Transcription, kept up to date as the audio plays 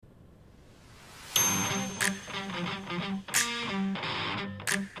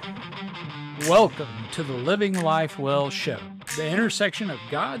Welcome to the Living Life Well Show, the intersection of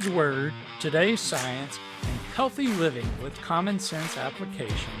God's Word, today's science, and healthy living with common sense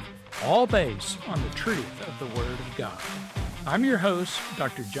application, all based on the truth of the Word of God. I'm your host,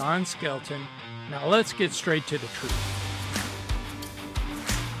 Dr. John Skelton. Now let's get straight to the truth.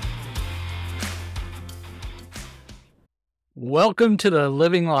 Welcome to the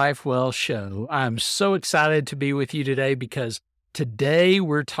Living Life Well Show. I'm so excited to be with you today because today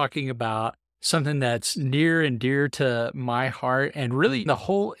we're talking about something that's near and dear to my heart and really the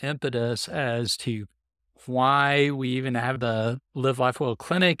whole impetus as to why we even have the Live Life Well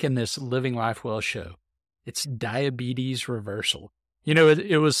Clinic and this Living Life Well Show. It's diabetes reversal. You know,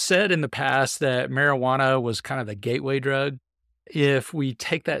 it was said in the past that marijuana was kind of the gateway drug. If we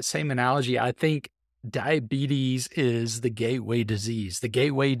take that same analogy, I think diabetes is the gateway disease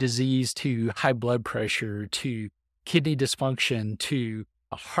to high blood pressure, to kidney dysfunction, to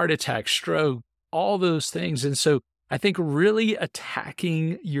a heart attack, stroke, all those things. And so I think really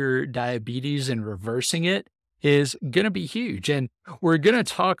attacking your diabetes and reversing it is going to be huge. And we're going to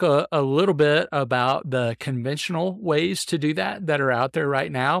talk a little bit about the conventional ways to do that are out there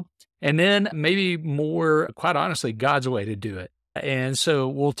right now. And then maybe more, quite honestly, God's way to do it. And so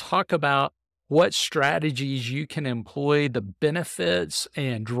we'll talk about what strategies you can employ, the benefits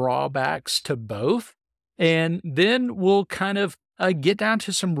and drawbacks to both. And then we'll kind of get down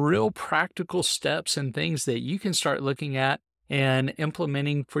to some real practical steps and things that you can start looking at and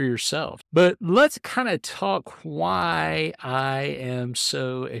implementing for yourself. But let's kind of talk why I am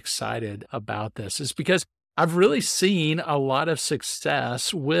so excited about this. Is because I've really seen a lot of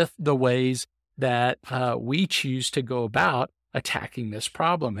success with the ways that we choose to go about attacking this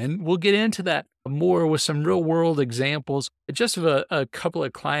problem. And we'll get into that more with some real world examples, just of a couple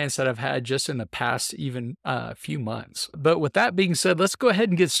of clients that I've had just in the past even few months. But with that being said, let's go ahead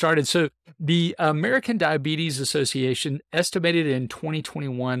and get started. So the American Diabetes Association estimated in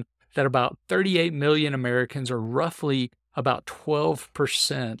 2021 that about 38 million Americans, or roughly about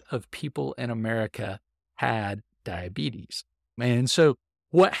 12% of people in America, had diabetes. And so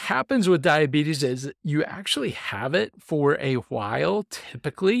what happens with diabetes is you actually have it for a while,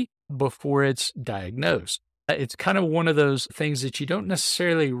 typically, before it's diagnosed. It's kind of one of those things that you don't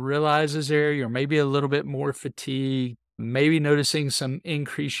necessarily realize is there. You're maybe a little bit more fatigued, maybe noticing some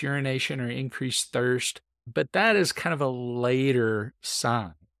increased urination or increased thirst, but that is kind of a later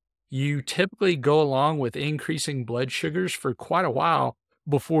sign. You typically go along with increasing blood sugars for quite a while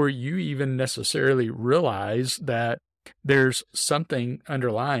before you even necessarily realize that there's something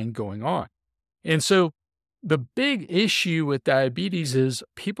underlying going on. And so the big issue with diabetes is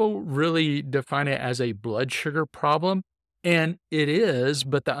people really define it as a blood sugar problem. And it is,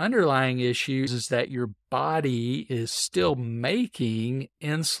 but the underlying issue is that your body is still making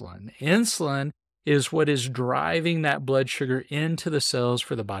insulin. Insulin is what is driving that blood sugar into the cells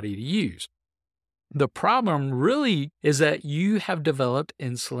for the body to use. The problem really is that you have developed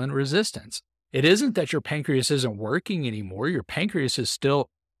insulin resistance. It isn't that your pancreas isn't working anymore. Your pancreas is still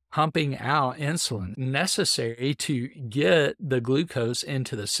pumping out insulin necessary to get the glucose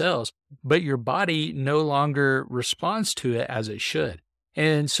into the cells, but your body no longer responds to it as it should.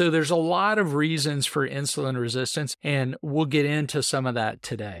 And so there's a lot of reasons for insulin resistance, and we'll get into some of that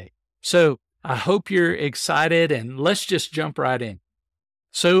today. So I hope you're excited, and let's just jump right in.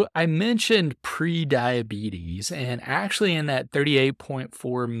 So I mentioned pre-diabetes, and actually in that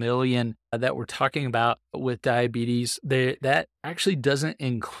 38.4 million that we're talking about with diabetes, that actually doesn't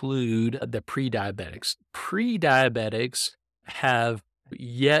include the pre-diabetics. Pre-diabetics have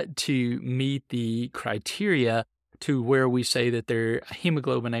yet to meet the criteria to where we say that their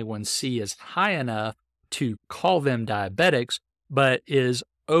hemoglobin A1C is high enough to call them diabetics, but is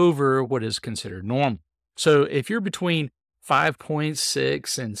over what is considered normal. So if you're between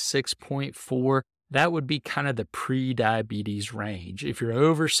 5.6 and 6.4, that would be kind of the pre-diabetes range. If you're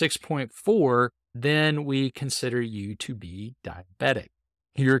over 6.4, then we consider you to be diabetic.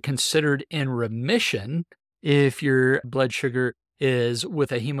 You're considered in remission if your blood sugar is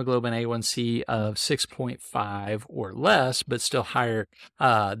with a hemoglobin A1C of 6.5 or less, but still higher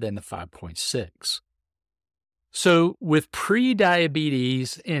than the 5.6. So with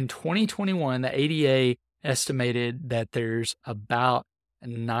pre-diabetes in 2021, the ADA estimated that there's about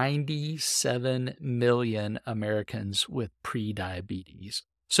 97 million Americans with pre-diabetes.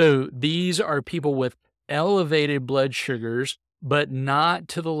 So these are people with elevated blood sugars, but not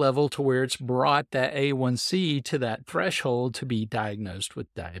to the level to where it's brought that A1C to that threshold to be diagnosed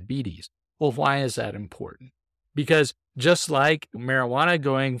with diabetes. Well, why is that important? Because just like marijuana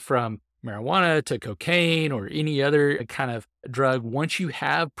going from marijuana to cocaine or any other kind of drug, once you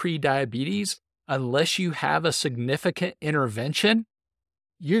have prediabetes, unless you have a significant intervention,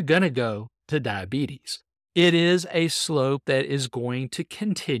 you're going to go to diabetes. It is a slope that is going to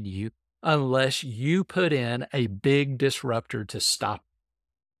continue unless you put in a big disruptor to stop.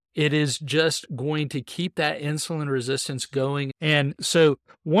 It is just going to keep that insulin resistance going. And so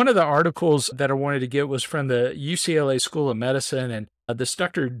one of the articles that I wanted to get was from the UCLA School of Medicine, and this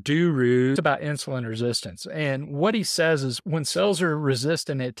Dr. Duru about insulin resistance. And what he says is when cells are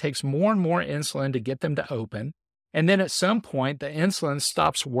resistant, it takes more and more insulin to get them to open. And then at some point, the insulin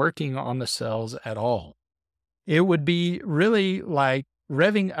stops working on the cells at all. It would be really like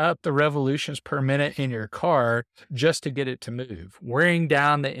revving up the revolutions per minute in your car just to get it to move, wearing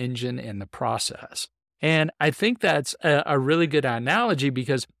down the engine in the process. And I think that's a really good analogy,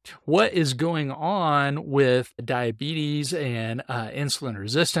 because what is going on with diabetes and insulin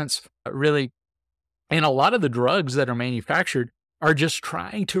resistance really, and a lot of the drugs that are manufactured are just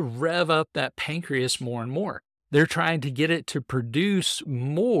trying to rev up that pancreas more and more. They're trying to get it to produce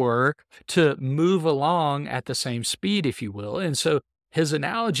more to move along at the same speed, if you will. And so his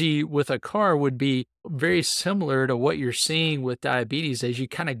analogy with a car would be very similar to what you're seeing with diabetes. As you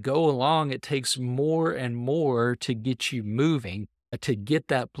kind of go along, it takes more and more to get you moving, to get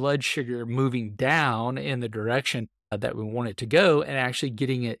that blood sugar moving down in the direction that we want it to go, and actually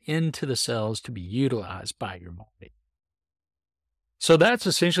getting it into the cells to be utilized by your body. So that's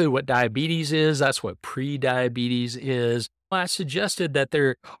essentially what diabetes is. That's what prediabetes is. I suggested that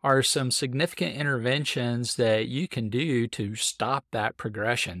there are some significant interventions that you can do to stop that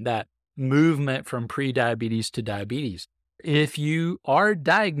progression, that movement from prediabetes to diabetes. If you are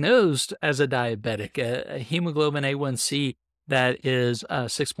diagnosed as a diabetic, a hemoglobin A1C that is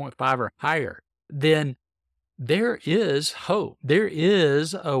 6.5 or higher, then there is hope. There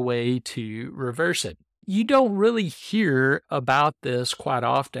is a way to reverse it. You don't really hear about this quite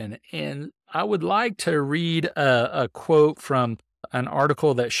often. And I would like to read a quote from an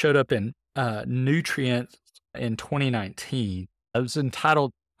article that showed up in Nutrient in 2019. It was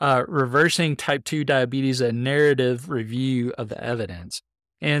entitled Reversing Type 2 Diabetes, a Narrative Review of the Evidence.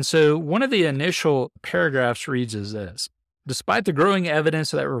 And so one of the initial paragraphs reads as this: despite the growing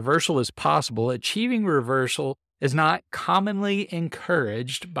evidence that reversal is possible, achieving reversal is not commonly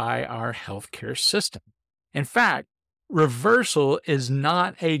encouraged by our healthcare system. In fact, reversal is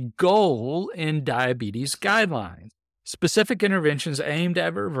not a goal in diabetes guidelines. Specific interventions aimed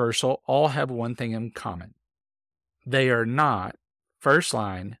at reversal all have one thing in common: they are not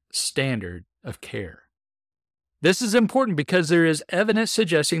first-line standard of care. This is important because there is evidence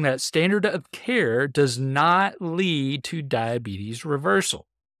suggesting that standard of care does not lead to diabetes reversal.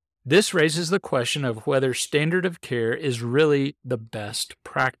 This raises the question of whether standard of care is really the best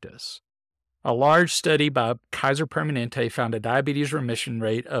practice. A large study by Kaiser Permanente found a diabetes remission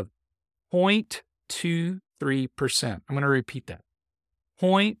rate of 0.23%. I'm going to repeat that.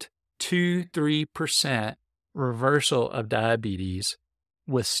 0.23% reversal of diabetes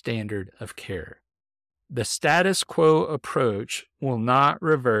with standard of care. The status quo approach will not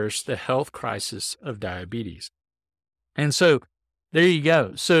reverse the health crisis of diabetes. And so there you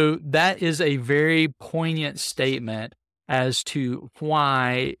go. So that is a very poignant statement as to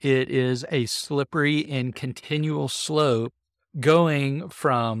why it is a slippery and continual slope going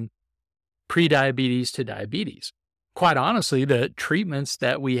from prediabetes to diabetes. Quite honestly, the treatments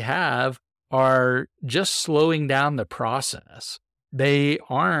that we have are just slowing down the process. They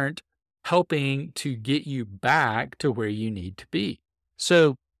aren't helping to get you back to where you need to be.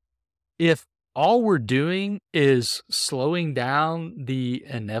 So if all we're doing is slowing down the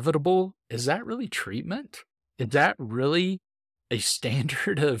inevitable, is that really treatment? Is that really a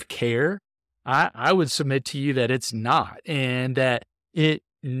standard of care? I would submit to you that it's not, and that it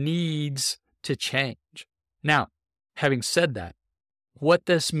needs to change. Now, having said that, what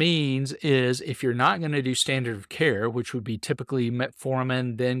this means is if you're not going to do standard of care, which would be typically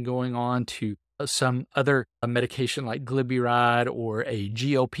metformin, then going on to some other medication like glyburide or a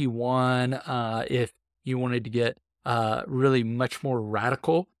GLP-1, if you wanted to get really much more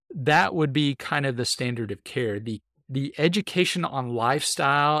radical, that would be kind of the standard of care. The education on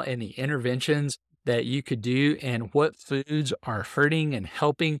lifestyle and the interventions that you could do and what foods are hurting and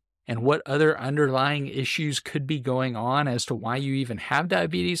helping and what other underlying issues could be going on as to why you even have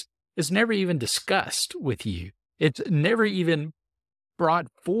diabetes is never even discussed with you. It's never even brought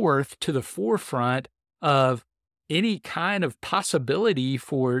forth to the forefront of any kind of possibility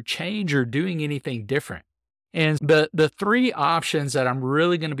for change or doing anything different. And the three options that I'm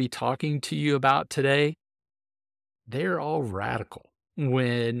really going to be talking to you about today, they're all radical.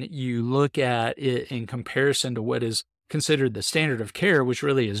 when you look at it in comparison to what is considered the standard of care, which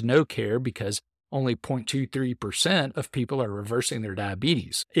really is no care because only 0.23% of people are reversing their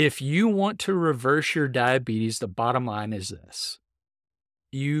diabetes. If you want to reverse your diabetes, the bottom line is this: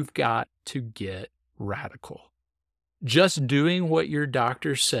 you've got to get radical. Just doing what your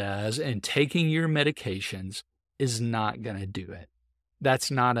doctor says and taking your medications is not going to do it.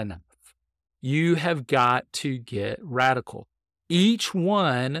 That's not enough. You have got to get radical. Each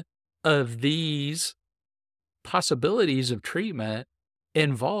one of these possibilities of treatment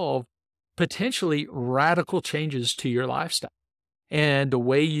involve potentially radical changes to your lifestyle and the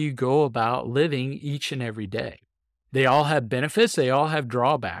way you go about living each and every day. They all have benefits, they all have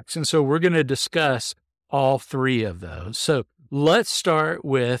drawbacks. And so we're going to discuss all three of those. So let's start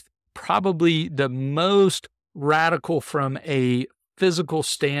with probably the most radical from a physical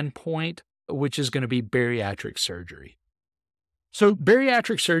standpoint, which is going to be bariatric surgery. So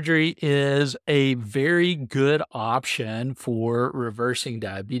bariatric surgery is a very good option for reversing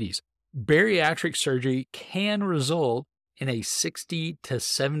diabetes. Bariatric surgery can result in a 60 to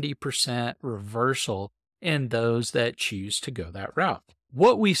 70% reversal in those that choose to go that route.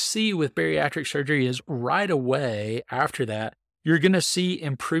 What we see with bariatric surgery is right away after that, you're going to see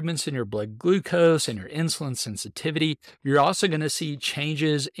improvements in your blood glucose and your insulin sensitivity. You're also going to see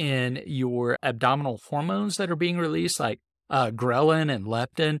changes in your abdominal hormones that are being released, like ghrelin and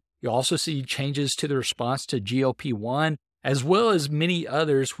leptin. You also see changes to the response to GLP-1, as well as many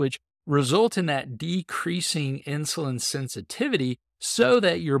others, which result in that decreasing insulin sensitivity so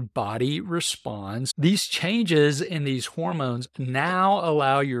that your body responds. These changes in these hormones now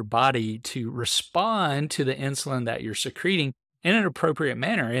allow your body to respond to the insulin that you're secreting in an appropriate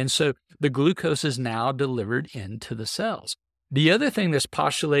manner. And so the glucose is now delivered into the cells. The other thing that's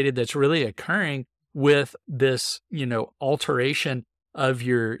postulated that's really occurring with this, alteration of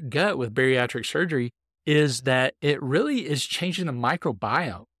your gut with bariatric surgery is that it really is changing the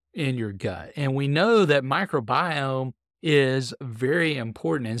microbiome in your gut. And we know that microbiome is very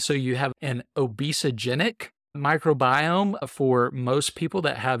important. And so you have an obesogenic microbiome for most people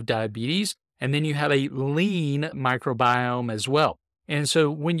that have diabetes, and then you have a lean microbiome as well. And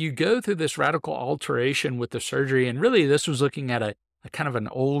so when you go through this radical alteration with the surgery, and really this was looking at a kind of an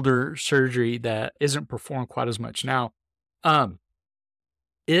older surgery that isn't performed quite as much now,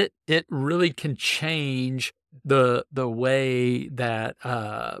 it really can change the way that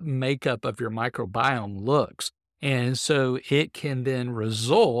makeup of your microbiome looks. And so it can then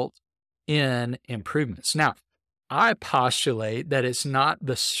result in improvements. Now, I postulate that it's not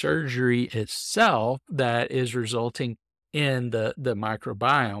the surgery itself that is resulting in the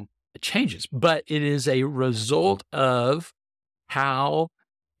microbiome changes, but it is a result of how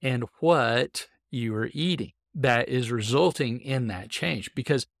and what you are eating that is resulting in that change.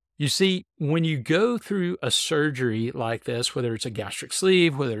 Because you see, when you go through a surgery like this, whether it's a gastric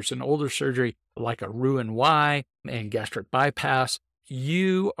sleeve, whether it's an older surgery like a Roux-en-Y and gastric bypass,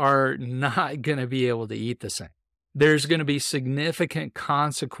 you are not going to be able to eat the same. There's going to be significant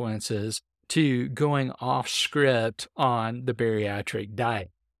consequences to going off script on the bariatric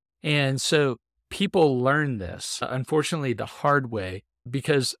diet. And so people learn this, unfortunately, the hard way,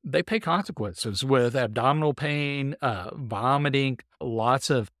 because they pay consequences with abdominal pain, vomiting, lots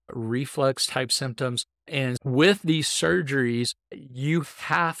of reflux type symptoms. And with these surgeries, you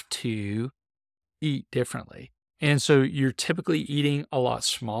have to eat differently. And so you're typically eating a lot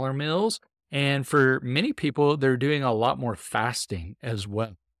smaller meals. And for many people, they're doing a lot more fasting as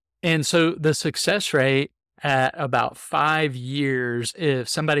well. And so the success rate at about 5 years, if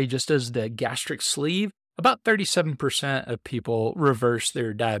somebody just does the gastric sleeve, about 37% of people reverse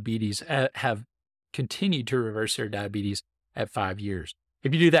their diabetes, have continued to reverse their diabetes at 5 years.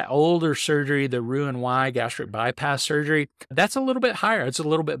 If you do that older surgery, the Roux-en-Y gastric bypass surgery, that's a little bit higher. It's a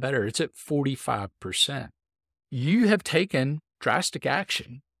little bit better. It's at 45%. You have taken drastic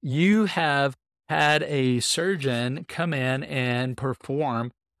action. You have had a surgeon come in and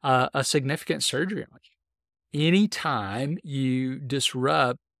perform a significant surgery on you. Anytime you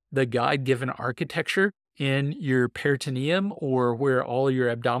disrupt the God-given architecture in your peritoneum or where all your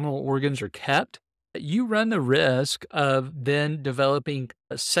abdominal organs are kept, you run the risk of then developing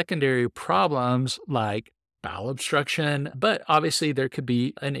secondary problems like bowel obstruction, but obviously there could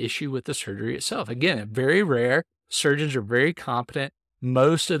be an issue with the surgery itself. Again, very rare. Surgeons are very competent.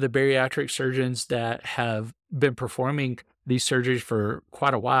 Most of the bariatric surgeons that have been performing these surgeries for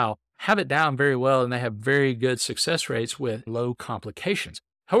quite a while have it down very well, and they have very good success rates with low complications.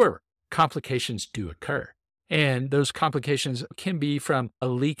 However, complications do occur. And those complications can be from a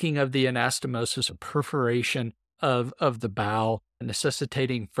leaking of the anastomosis, a perforation of the bowel,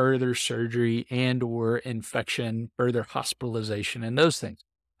 necessitating further surgery and or infection, further hospitalization, and those things.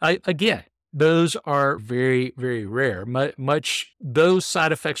 Again, those are very, very rare. Much those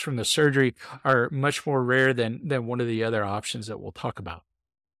side effects from the surgery are much more rare than one of the other options that we'll talk about.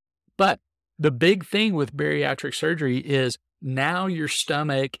 But the big thing with bariatric surgery is now your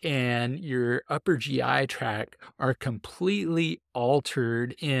stomach and your upper GI tract are completely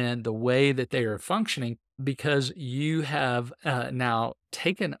altered in the way that they are functioning because you have now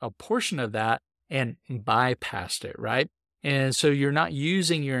taken a portion of that and bypassed it, right? And so you're not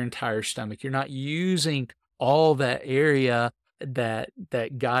using your entire stomach. You're not using all that area that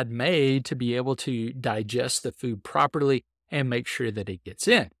God made to be able to digest the food properly and make sure that it gets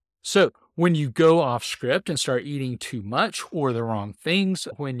in. So when you go off script and start eating too much or the wrong things,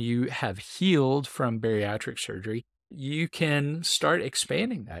 when you have healed from bariatric surgery, you can start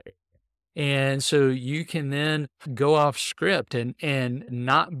expanding that. And so you can then go off script and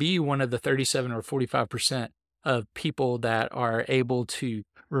not be one of the 37 or 45% of people that are able to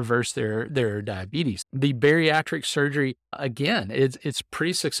reverse their diabetes. The bariatric surgery, again, it's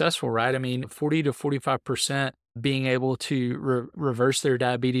pretty successful, right? I mean, 40 to 45% being able to reverse their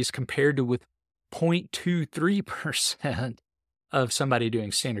diabetes compared to with 0.23% of somebody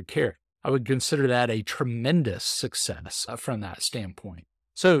doing standard care. I would consider that a tremendous success from that standpoint.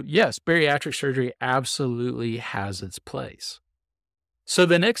 So yes, bariatric surgery absolutely has its place. So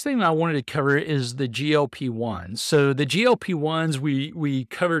the next thing I wanted to cover is the GLP-1s. So the GLP-1s, we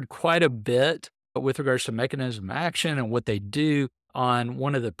covered quite a bit with regards to mechanism of action and what they do on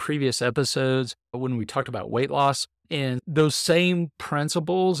one of the previous episodes when we talked about weight loss. And those same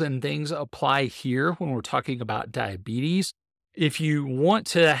principles and things apply here when we're talking about diabetes. If you want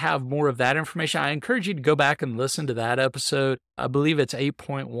to have more of that information, I encourage you to go back and listen to that episode. I believe it's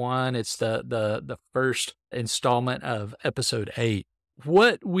 8.1. It's the first installment of episode 8.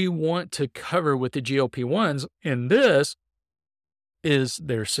 What we want to cover with the GLP-1s in this is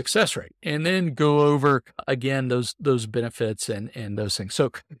their success rate, and then go over again those benefits and those things.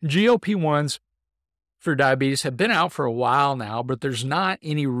 So GLP-1s for diabetes have been out for a while now, but there's not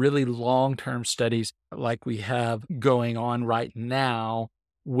any really long-term studies like we have going on right now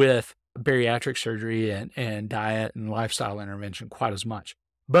with bariatric surgery and diet and lifestyle intervention quite as much.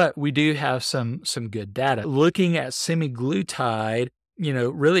 But we do have some good data. Looking at semaglutide,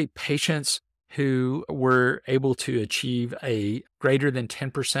 really patients who were able to achieve a greater than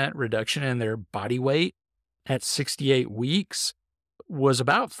 10% reduction in their body weight at 68 weeks was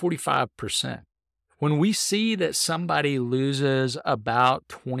about 45%. When we see that somebody loses about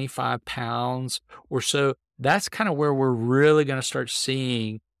 25 pounds or so, that's kind of where we're really going to start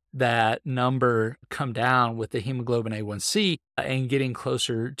seeing that number come down with the hemoglobin A1C and getting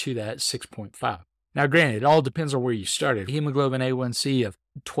closer to that 6.5. Now, granted, it all depends on where you started. Hemoglobin A1C of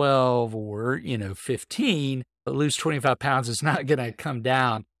 12 or 15, lose 25 pounds is not going to come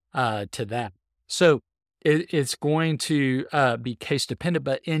down to that. So it's going to be case dependent,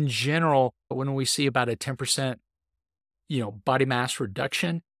 but in general, when we see about a 10%, body mass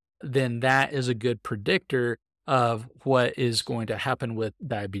reduction, then that is a good predictor of what is going to happen with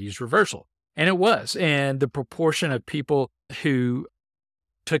diabetes reversal. And it was. And the proportion of people who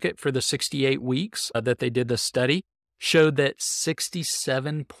took it for the 68 weeks that they did the study showed that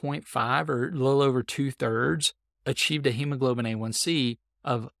 67.5 or a little over 2/3 achieved a hemoglobin A1C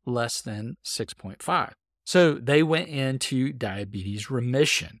of less than 6.5. So they went into diabetes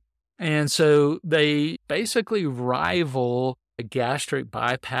remission. And so they basically rival a gastric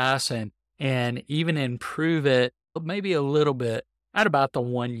bypass and even improve it maybe a little bit at about the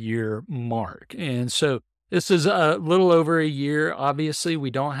 1 year mark. And so this is a little over a year. Obviously, we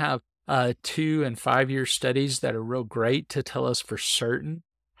don't have 2 and 5 year studies that are real great to tell us for certain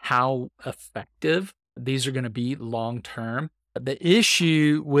how effective these are going to be long term. The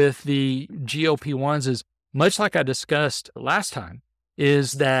issue with the GLP-1s is, much like I discussed last time,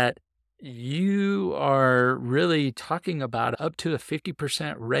 is that you are really talking about up to a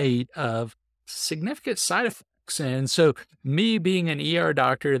 50% rate of significant side effects. And so me being an ER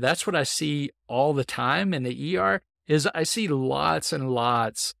doctor, that's what I see all the time in the ER is I see lots and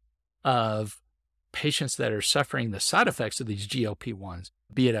lots of patients that are suffering the side effects of these GLP-1s,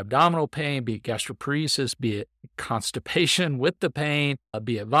 be it abdominal pain, be it gastroparesis, be it constipation with the pain,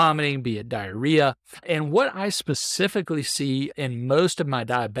 be it vomiting, be it diarrhea. And what I specifically see in most of my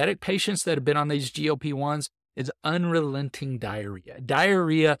diabetic patients that have been on these GLP-1s is unrelenting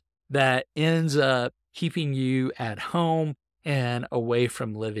diarrhea that ends up keeping you at home and away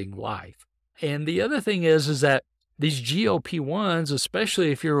from living life. And the other thing is that these GLP-1s,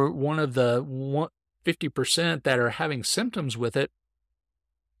 especially if you're one of the 50% that are having symptoms with it,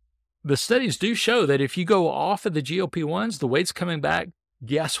 the studies do show that if you go off of the GLP-1s, the weight's coming back.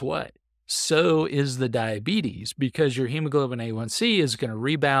 Guess what? So is the diabetes, because your hemoglobin A1C is going to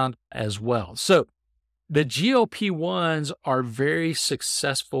rebound as well. So the GLP-1s are very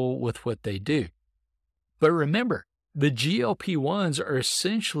successful with what they do. But remember, the GLP-1s are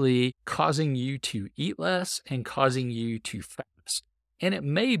essentially causing you to eat less and causing you to fast. And it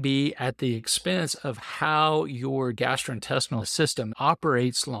may be at the expense of how your gastrointestinal system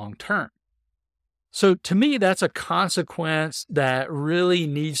operates long term. So to me, that's a consequence that really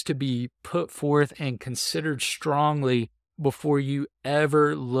needs to be put forth and considered strongly before you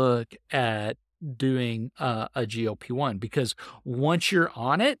ever look at doing a GLP-1, because once you're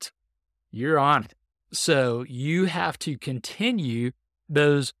on it, you're on it. So you have to continue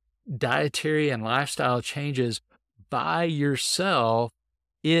those dietary and lifestyle changes by yourself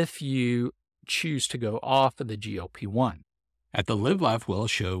if you choose to go off of the GLP-1. At the Live Life Well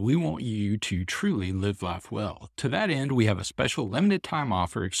Show, we want you to truly live life well. To that end, we have a special limited time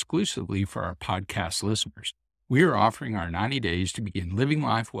offer exclusively for our podcast listeners. We are offering our 90 Days to Begin Living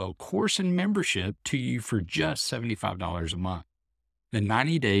Life Well course and membership to you for just $75 a month. The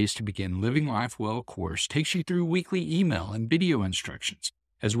 90 Days to Begin Living Life Well course takes you through weekly email and video instructions,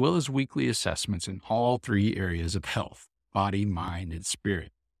 as well as weekly assessments in all three areas of health: body, mind, and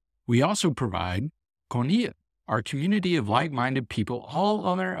spirit. We also provide Konia, our community of like-minded people all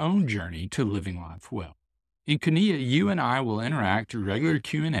on their own journey to living life well. In Konia, you and I will interact through regular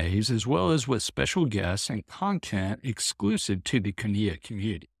Q&As, as well as with special guests and content exclusive to the Konia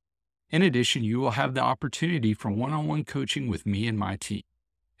community. In addition, you will have the opportunity for one-on-one coaching with me and my team.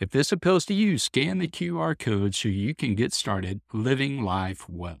 If this appeals to you, scan the QR code so you can get started living life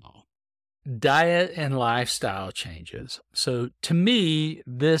well. Diet and lifestyle changes. So to me,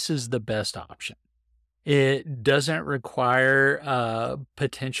 this is the best option. It doesn't require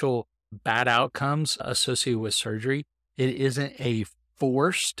potential bad outcomes associated with surgery. It isn't a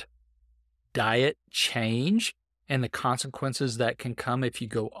forced diet change and the consequences that can come if you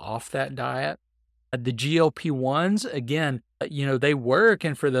go off that diet. The GLP-1s, again, they work.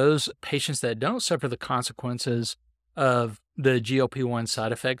 And for those patients that don't suffer the consequences of the GLP-1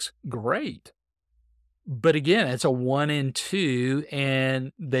 side effects, great. But again, it's a 1 in 2,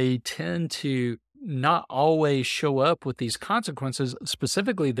 and they tend to not always show up with these consequences,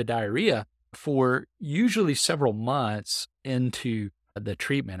 specifically the diarrhea, for usually several months into the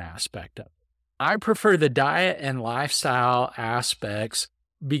treatment aspect of it. I prefer the diet and lifestyle aspects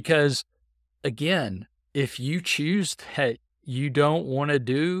because, again, if you choose that you don't want to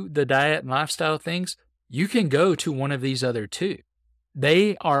do the diet and lifestyle things, you can go to one of these other two.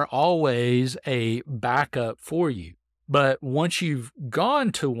 They are always a backup for you. But once you've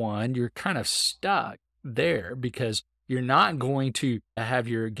gone to one, you're kind of stuck there because you're not going to have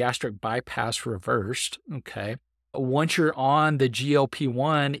your gastric bypass reversed, okay? Once you're on the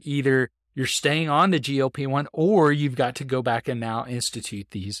GLP-1, either you're staying on the GLP-1 or you've got to go back and now institute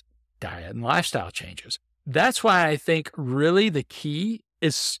these diet and lifestyle changes. That's why I think really the key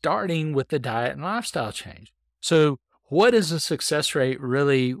is starting with the diet and lifestyle change. So what is the success rate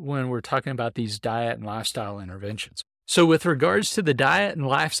really when we're talking about these diet and lifestyle interventions? So with regards to the diet and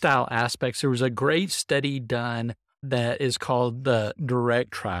lifestyle aspects, there was a great study done that is called the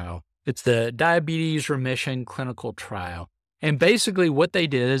DIRECT trial. It's the Diabetes Remission Clinical Trial. And basically what they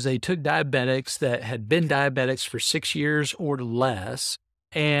did is they took diabetics that had been diabetics for 6 years or less,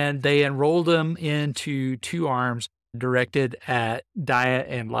 and they enrolled them into 2 arms directed at diet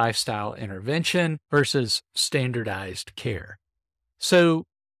and lifestyle intervention versus standardized care. So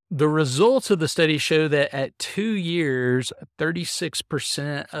the results of the study show that at 2 years,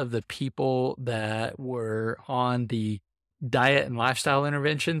 36% of the people that were on the diet and lifestyle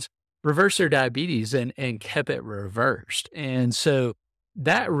interventions reversed their diabetes and kept it reversed. And so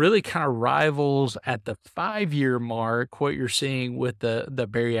that really kind of rivals at the 5-year mark what you're seeing with the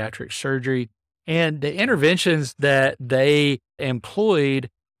bariatric surgery. And the interventions that they employed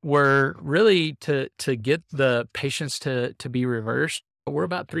were really to get the patients to be reversed. We're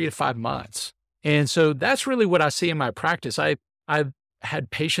about 3 to 5 months. And so that's really what I see in my practice. I've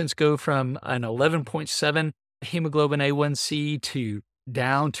had patients go from an 11.7 hemoglobin A1C to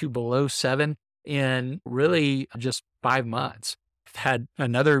down to below 7 in really just 5 months. I've had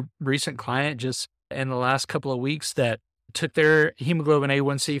another recent client just in the last couple of weeks that took their hemoglobin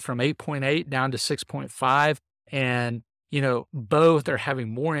A1C from 8.8 down to 6.5. And, both are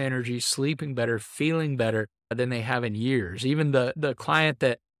having more energy, sleeping better, feeling better than they have in years. Even the client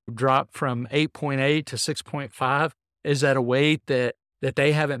that dropped from 8.8 to 6.5 is at a weight that that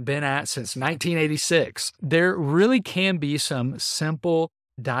they haven't been at since 1986. There really can be some simple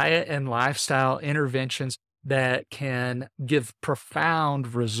diet and lifestyle interventions that can give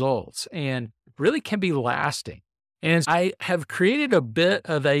profound results and really can be lasting. And I have created a bit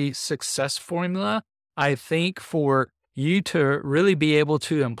of a success formula, I think, for you to really be able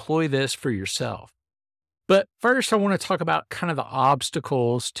to employ this for yourself. But first, I want to talk about kind of the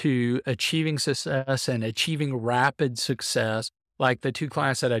obstacles to achieving success and achieving rapid success, like the two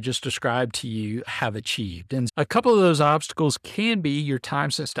clients that I just described to you have achieved. And a couple of those obstacles can be your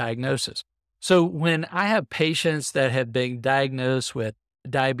time since diagnosis. So when I have patients that have been diagnosed with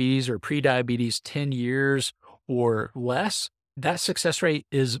diabetes or prediabetes 10 years or less, that success rate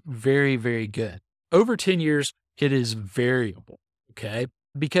is very, very good. Over 10 years, it is variable. Okay.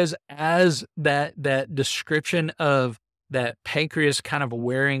 Because as that description of that pancreas kind of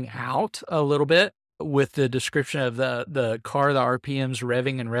wearing out a little bit with the description of the car, the RPMs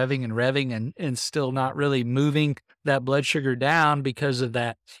revving and revving and revving and still not really moving that blood sugar down because of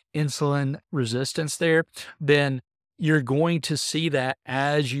that insulin resistance there, then you're going to see that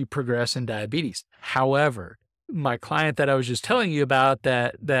as you progress in diabetes. However, my client that I was just telling you about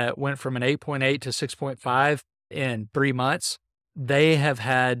that went from an 8.8 to 6.5 in 3 months, they have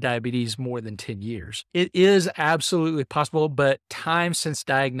had diabetes more than 10 years. It is absolutely possible, but time since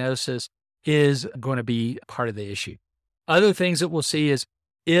diagnosis is going to be part of the issue. Other things that we'll see is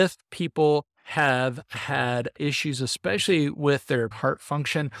if people have had issues, especially with their heart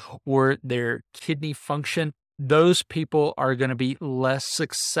function or their kidney function, those people are going to be less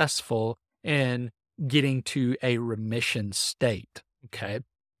successful in getting to a remission state. Okay.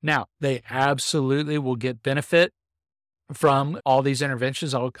 Now, they absolutely will get benefit from all these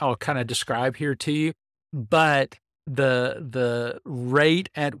interventions I'll kind of describe here to you, but the rate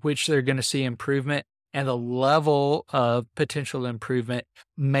at which they're going to see improvement and the level of potential improvement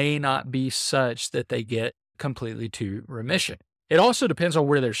may not be such that they get completely to remission. It also depends on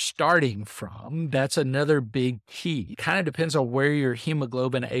where they're starting from. That's another big key. It kind of depends on where your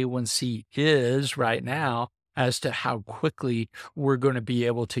hemoglobin A1C is right now as to how quickly we're going to be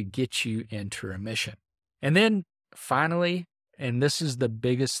able to get you into remission. And then finally, and this is the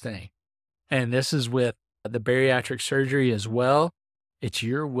biggest thing, and this is with the bariatric surgery as well, it's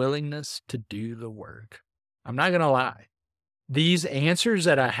your willingness to do the work. I'm not going to lie. These answers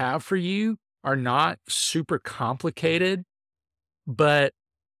that I have for you are not super complicated, but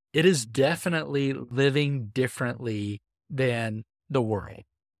it is definitely living differently than the world.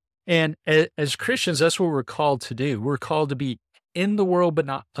 And as Christians, that's what we're called to do. We're called to be in the world, but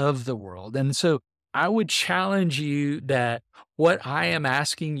not of the world. And so I would challenge you that what I am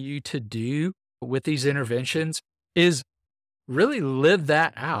asking you to do with these interventions is really live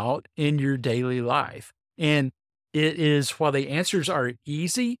that out in your daily life. And it is, while the answers are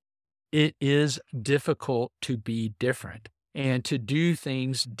easy, it is difficult to be different and to do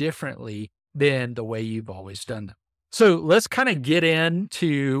things differently than the way you've always done them. So let's kind of get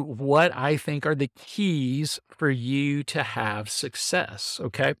into what I think are the keys for you to have success.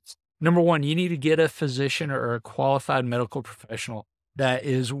 Okay. Number one, you need to get a physician or a qualified medical professional that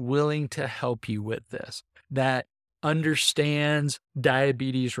is willing to help you with this, that understands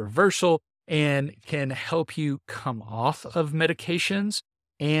diabetes reversal and can help you come off of medications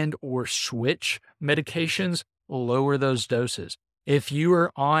and or switch medications, lower those doses. If you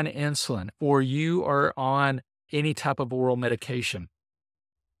are on insulin or you are on any type of oral medication,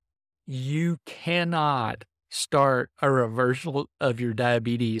 you cannot start a reversal of your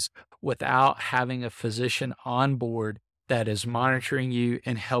diabetes without having a physician on board that is monitoring you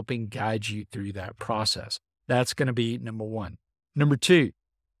and helping guide you through that process. That's going to be number one. Number two,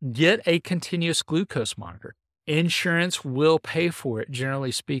 get a continuous glucose monitor. Insurance will pay for it,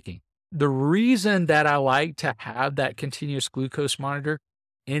 generally speaking. The reason that I like to have that continuous glucose monitor,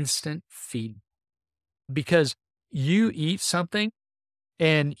 instant feed, because you eat something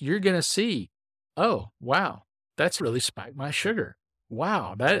and you're going to see, oh, wow, that's really spiked my sugar.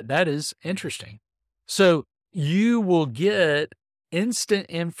 Wow, that is interesting. So you will get instant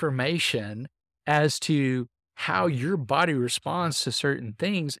information as to how your body responds to certain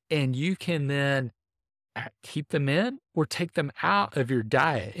things, and you can then keep them in or take them out of your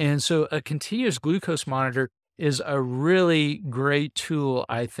diet. And so a continuous glucose monitor is a really great tool,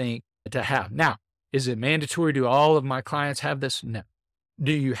 I think, to have. Now, is it mandatory? Do all of my clients have this? No.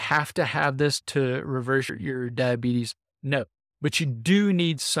 Do you have to have this to reverse your diabetes? No. But you do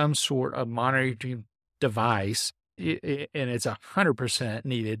need some sort of monitoring device, and it's 100%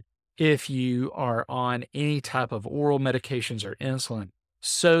 needed if you are on any type of oral medications or insulin,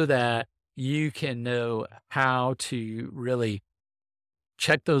 so that you can know how to really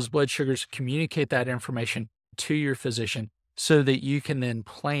check those blood sugars, communicate that information to your physician so that you can then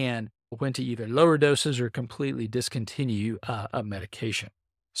plan when to either lower doses or completely discontinue a medication.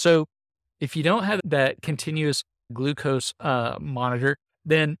 So if you don't have that continuous glucose monitor,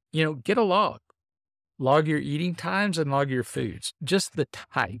 then, get a log. Log your eating times and log your foods, just the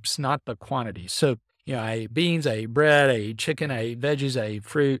types, not the quantity. So, I ate beans, I ate bread, I ate chicken, I ate veggies, I ate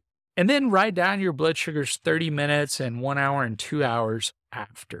fruit, and then write down your blood sugars 30 minutes and 1 hour and 2 hours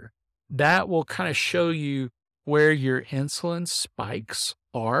after. That will kind of show you where your insulin spikes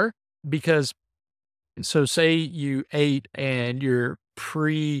are because, so say you ate and your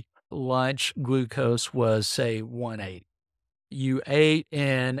pre-lunch glucose was, say, 180. You ate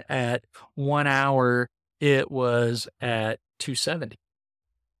and at 1 hour, it was at 270.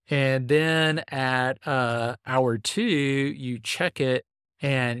 And then at hour 2, you check it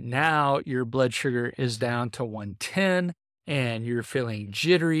and now your blood sugar is down to 110 and you're feeling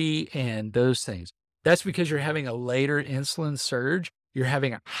jittery and those things. That's because you're having a later insulin surge. You're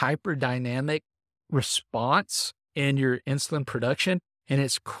having a hyperdynamic response in your insulin production and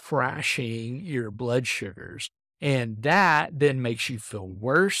it's crashing your blood sugars. And that then makes you feel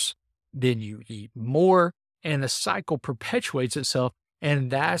worse. Then you eat more and the cycle perpetuates itself.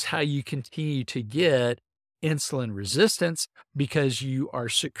 And that's how you continue to get insulin resistance because you are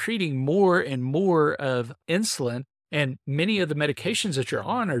secreting more and more of insulin. And many of the medications that you're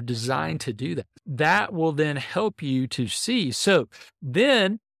on are designed to do that. That will then help you to see. So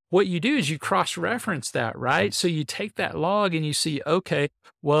then what you do is you cross-reference that, right? So you take that log and you see, okay,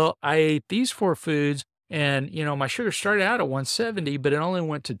 well, I ate these 4 foods and, my sugar started out at 170, but it only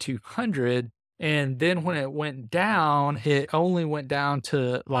went to 200. And then when it went down, it only went down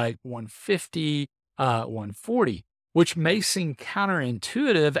to like 150, 140, which may seem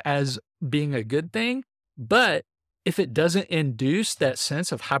counterintuitive as being a good thing. But if it doesn't induce that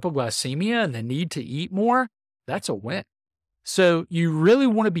sense of hypoglycemia and the need to eat more, that's a win. So you really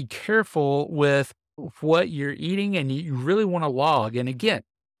want to be careful with what you're eating and you really want to log. And again,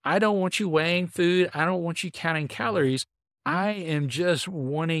 I don't want you weighing food. I don't want you counting calories. I am just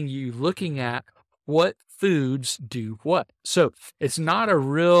wanting you looking at what foods do what. So it's not a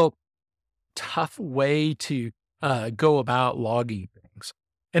real tough way to go about logging things.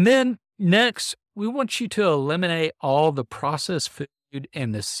 And then next, we want you to eliminate all the processed food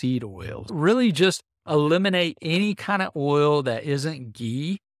and the seed oils. Really just eliminate any kind of oil that isn't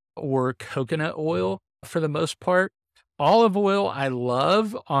ghee or coconut oil for the most part. Olive oil, I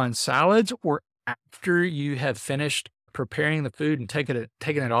love on salads or after you have finished preparing the food and taking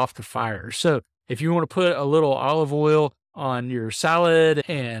it off the fire. So if you want to put a little olive oil on your salad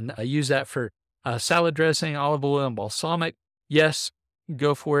and use that for salad dressing, olive oil and balsamic, yes,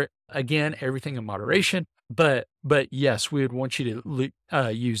 go for it. Again, everything in moderation, but yes, we would want you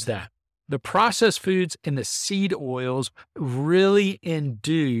to use that. The processed foods and the seed oils really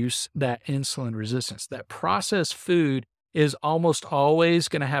induce that insulin resistance. That processed food is almost always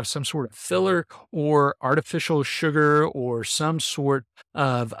going to have some sort of filler or artificial sugar or some sort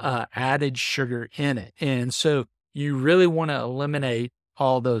of added sugar in it. And so you really want to eliminate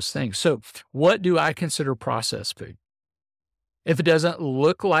all those things. So what do I consider processed food? If it doesn't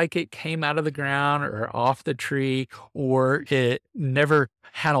look like it came out of the ground or off the tree or it never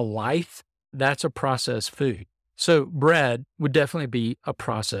had a life, that's a processed food. So bread would definitely be a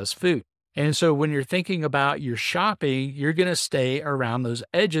processed food. And so when you're thinking about your shopping, you're going to stay around those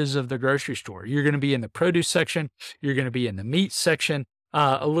edges of the grocery store. You're going to be in the produce section. You're going to be in the meat section,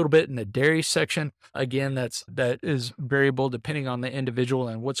 a little bit in the dairy section. Again, that is variable depending on the individual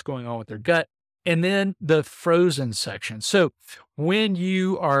and what's going on with their gut. And then the frozen section. So when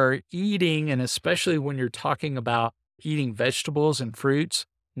you are eating, and especially when you're talking about eating vegetables and fruits,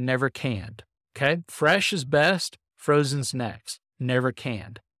 never canned. Okay. Fresh is best. Frozen's next. Never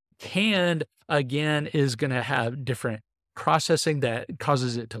canned. Canned, again, is going to have different processing that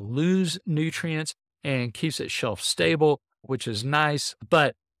causes it to lose nutrients and keeps it shelf stable, which is nice.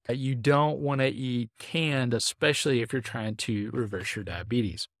 But you don't want to eat canned, especially if you're trying to reverse your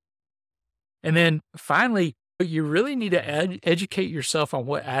diabetes. And then finally, you really need to educate yourself on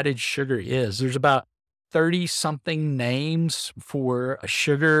what added sugar is. There's about 30 something names for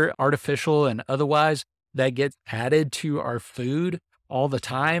sugar, artificial and otherwise, that gets added to our food all the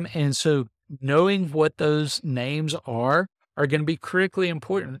time. And so knowing what those names are going to be critically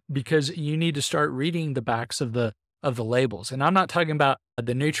important because you need to start reading the backs of the labels. And I'm not talking about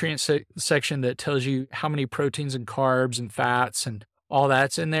the nutrient section that tells you how many proteins and carbs and fats and all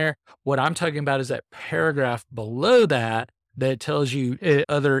that's in there. What I'm talking about is that paragraph below that tells you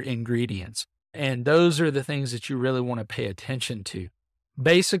other ingredients. And those are the things that you really want to pay attention to.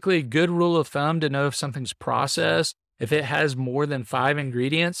 Basically, a good rule of thumb to know if something's processed, if it has more than 5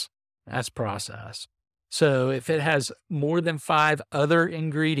 ingredients, that's processed. So if it has more than 5 other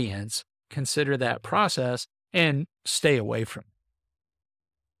ingredients, consider that processed and stay away from it.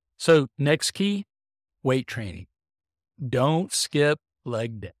 So next key, weight training. Don't skip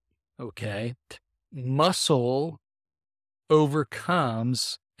leg day, okay? Muscle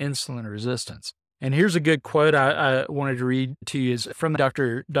overcomes insulin resistance. And here's a good quote I wanted to read to you is from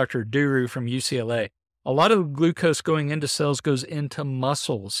Dr. Duru from UCLA. A lot of the glucose going into cells goes into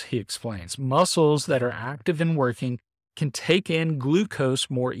muscles, he explains. Muscles that are active and working can take in glucose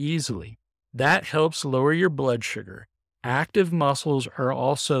more easily. That helps lower your blood sugar. Active muscles are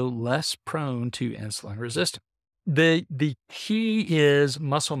also less prone to insulin resistance. The key is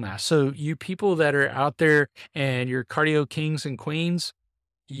muscle mass. So you people that are out there and you're cardio kings and queens,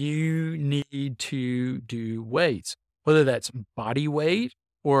 you need to do weights, whether that's body weight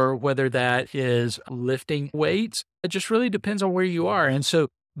or whether that is lifting weights. It just really depends on where you are. And so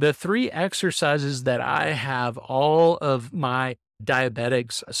the 3 exercises that I have all of my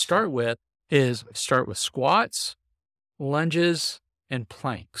diabetics start with squats, lunges, and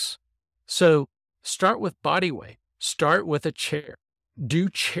planks. So start with body weight. Start with a chair. Do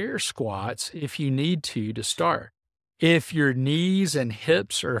chair squats if you need to start. If your knees and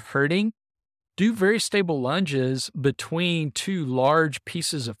hips are hurting, do very stable lunges between 2 large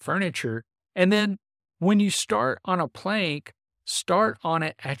pieces of furniture. And then when you start on a plank, start on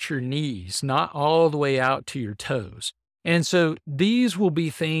it at your knees, not all the way out to your toes. And so these will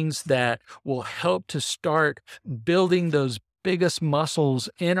be things that will help to start building those biggest muscles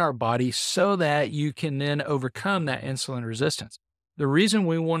in our body so that you can then overcome that insulin resistance. The reason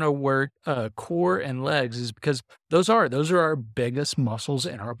we want to work core and legs is because those are our biggest muscles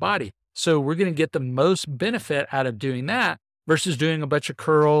in our body. So we're going to get the most benefit out of doing that versus doing a bunch of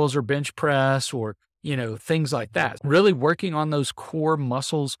curls or bench press or, things like that. Really working on those core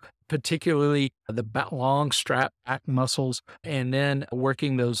muscles, particularly the long strap back muscles, and then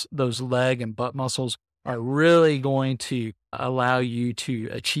working those leg and butt muscles are really going to allow you to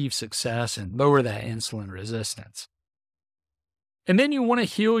achieve success and lower that insulin resistance. And then you want to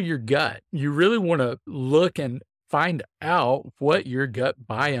heal your gut. You really want to look and find out what your gut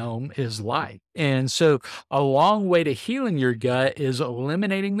biome is like. And so a long way to healing your gut is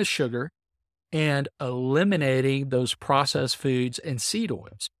eliminating the sugar and eliminating those processed foods and seed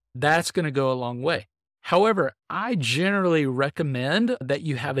oils. That's going to go a long way. However, I generally recommend that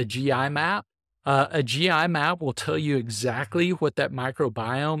you have a GI map. A GI map will tell you exactly what that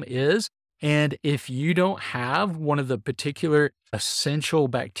microbiome is. And if you don't have one of the particular essential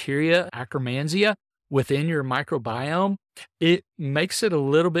bacteria, Akkermansia, within your microbiome, it makes it a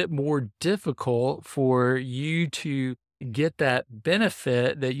little bit more difficult for you to get that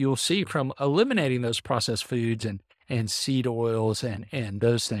benefit that you'll see from eliminating those processed foods and seed oils and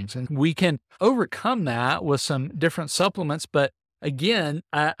those things. And we can overcome that with some different supplements. But again,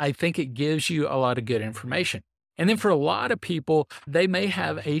 I think it gives you a lot of good information. And then for a lot of people, they may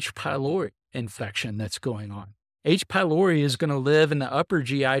have H. pylori infection that's going on. H. pylori is going to live in the upper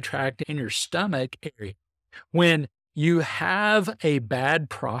GI tract in your stomach area. When you have a bad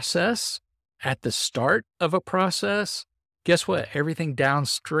process at the start of a process, guess what? Everything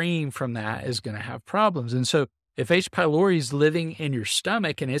downstream from that is going to have problems. And so if H. pylori is living in your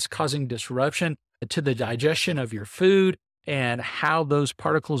stomach and it's causing disruption to the digestion of your food and how those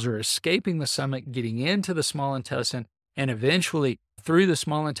particles are escaping the stomach, getting into the small intestine, and eventually through the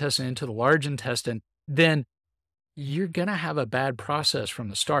small intestine into the large intestine, then you're going to have a bad process from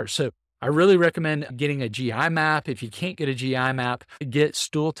the start. So I really recommend getting a GI map. If you can't get a GI map, get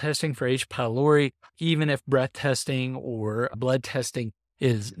stool testing for H. pylori, even if breath testing or blood testing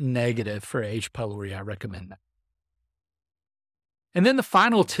is negative for H. pylori, I recommend that. And then the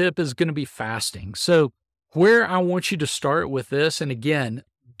final tip is going to be fasting. So where I want you to start with this, and again,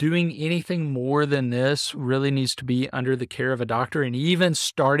 doing anything more than this really needs to be under the care of a doctor. And even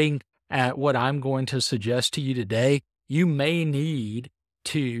starting at what I'm going to suggest to you today, you may need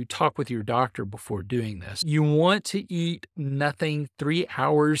to talk with your doctor before doing this. You want to eat nothing 3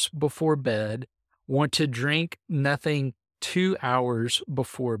 hours before bed, want to drink nothing 2 hours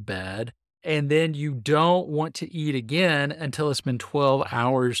before bed, and then you don't want to eat again until it's been 12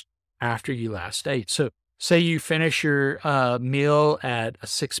 hours after you last ate. So say you finish your meal at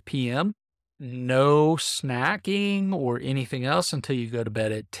 6 p.m., no snacking or anything else until you go to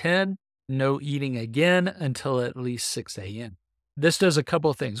bed at 10, no eating again until at least 6 a.m. This does a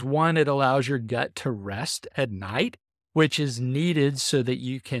couple of things. One, it allows your gut to rest at night, which is needed so that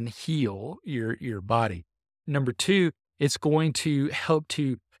you can heal your body. Number two, It's going to help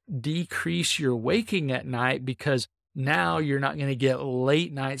to decrease your waking at night because now you're not going to get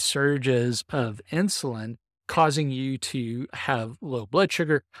late night surges of insulin causing you to have low blood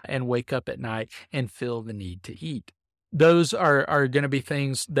sugar and wake up at night and feel the need to eat. Those are going to be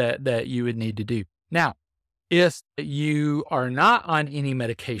things that you would need to do. Now, if you are not on any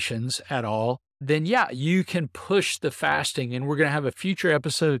medications at all, then yeah, you can push the fasting. And we're going to have a future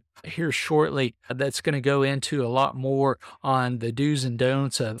episode here shortly that's going to go into a lot more on the do's and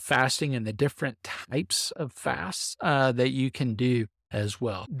don'ts of fasting and the different types of fasts that you can do as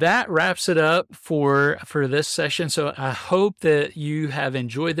well. That wraps it up for this session. So I hope that you have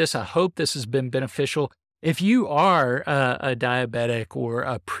enjoyed this. I hope this has been beneficial. If you are a diabetic or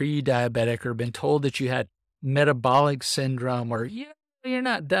a pre-diabetic or been told that you had metabolic syndrome or you're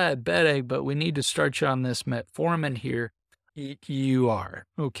not diabetic, but we need to start you on this metformin here, you are.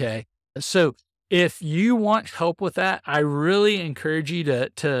 Okay. So if you want help with that, I really encourage you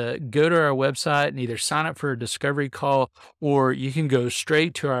to go to our website and either sign up for a discovery call, or you can go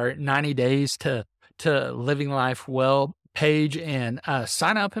straight to our 90 days to Living Life Well page and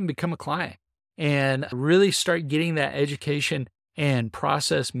sign up and become a client and really start getting that education and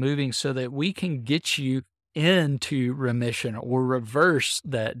process moving so that we can get you into remission or reverse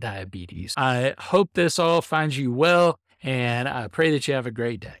that diabetes. I hope this all finds you well, and I pray that you have a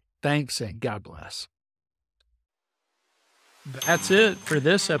great day. Thanks, and God bless. That's it for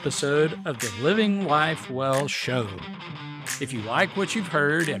this episode of the Living Life Well show. If you like what you've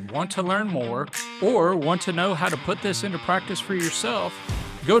heard and want to learn more, or want to know how to put this into practice for yourself,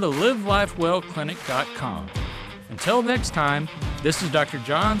 go to livelifewellclinic.com. Until next time, this is Dr.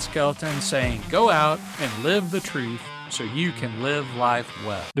 John Skelton saying, go out and live the truth so you can live life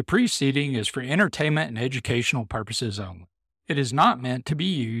well. The preceding is for entertainment and educational purposes only. It is not meant to be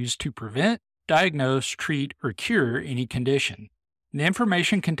used to prevent, diagnose, treat, or cure any condition. The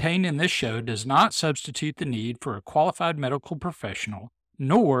information contained in this show does not substitute the need for a qualified medical professional,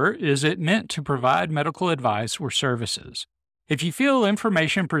 nor is it meant to provide medical advice or services. If you feel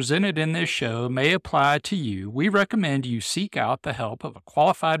information presented in this show may apply to you, we recommend you seek out the help of a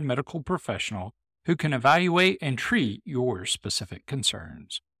qualified medical professional who can evaluate and treat your specific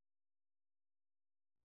concerns.